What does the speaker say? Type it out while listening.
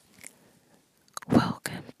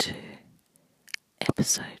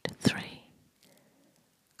episode 3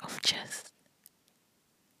 of Just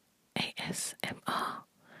ASMR.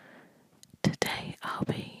 Today I'll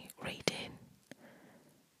be reading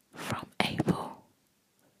from Able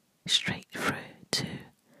straight through to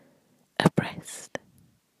Abreast.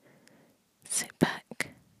 Sit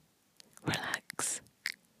back, relax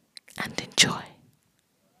and enjoy.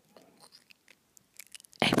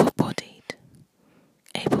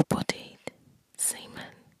 Able-bodied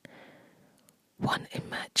seaman, one in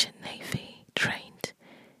merchant navy trained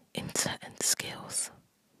in certain skills.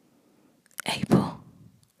 Able,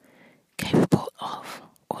 capable of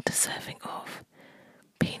or deserving of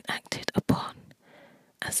being acted upon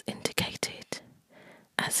as indicated,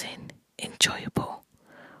 as in enjoyable,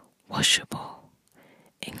 washable,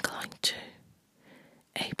 inclined to,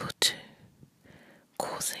 able to,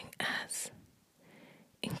 causing as,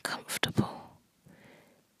 uncomfortable,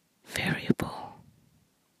 variable,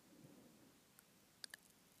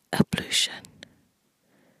 ablution,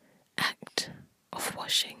 act of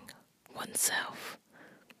washing oneself,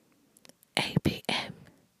 ABM,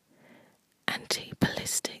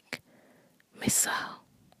 anti-ballistic missile,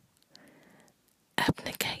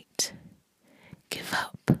 abnegate, give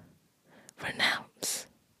up, renounce,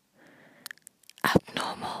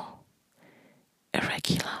 abnormal,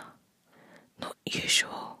 irregular, not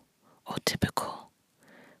usual or typical,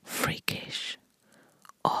 freakish,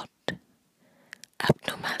 odd,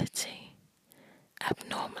 abnormality,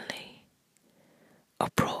 abnormally,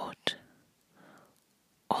 abroad,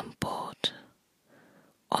 on board,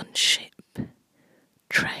 on ship,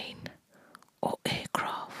 train or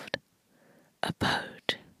aircraft,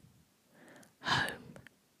 abode, home,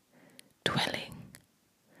 dwelling,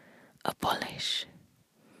 abolish,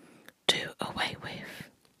 do away with,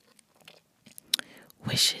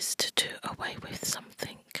 wishes to do away with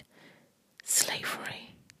something,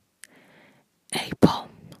 slavery, a bomb,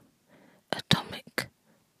 atomic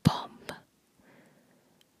bomb,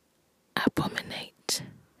 abominate,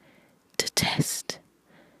 detest,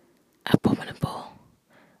 abominable,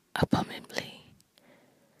 abominably,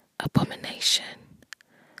 abomination,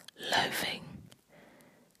 loathing,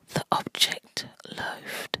 the object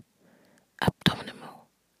loathed, abdominal,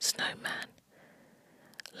 snowman,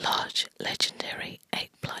 large legendary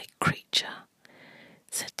ape-like creature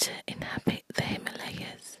said to inhabit the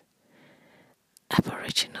Himalayas,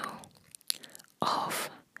 aboriginal, of,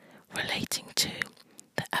 relating to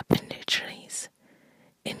the Aborigines,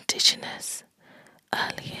 indigenous,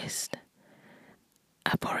 earliest,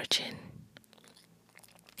 aborigine,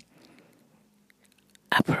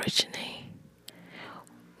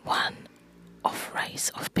 one of race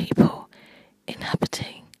of people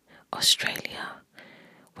inhabiting Australia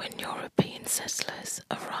when European settlers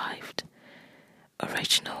arrived,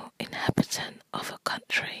 original inhabitant of a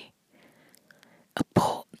country, a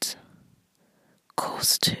port,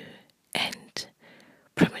 caused to end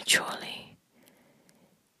prematurely,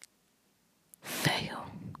 fail,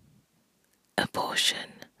 abortion,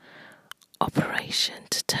 operation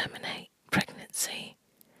to terminate pregnancy,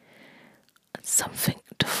 something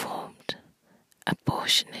deformed,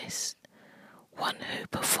 abortionist, one who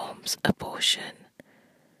performs abortion,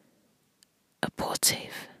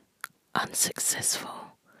 abortive,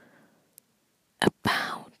 unsuccessful,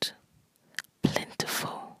 abound,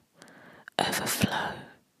 plentiful, overflow,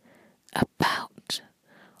 about,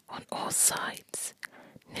 on all sides,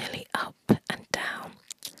 nearly up and down,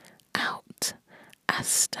 out,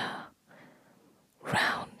 aster,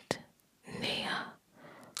 round, near,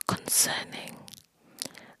 concerning,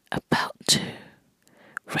 about to,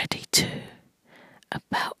 ready to,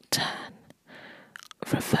 about turn,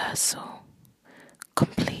 reversal,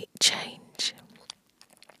 complete change,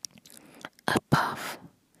 above,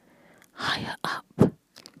 higher up,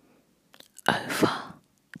 over,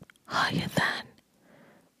 higher than,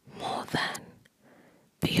 more than,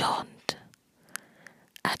 beyond,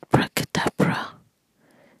 abracadabra,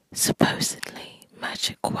 supposedly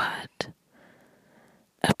magic word,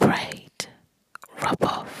 abrade, rub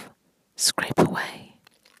off, scrape away,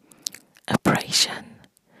 abrasion,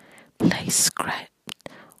 place scraped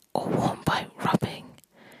or worn by rubbing,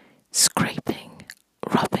 scraping,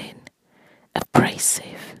 rubbing,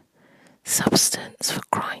 abrasive, substance for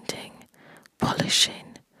grinding,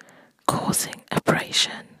 polishing, causing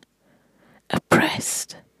abrasion,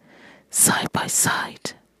 abreast, side by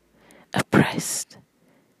side, abreast,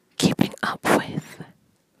 keeping up with.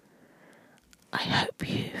 I hope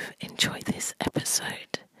you've enjoyed this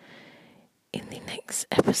episode. In the next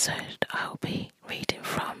episode I'll be reading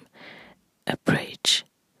from a bridge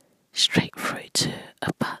straight through to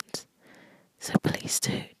a butt, so please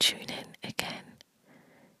do tune in.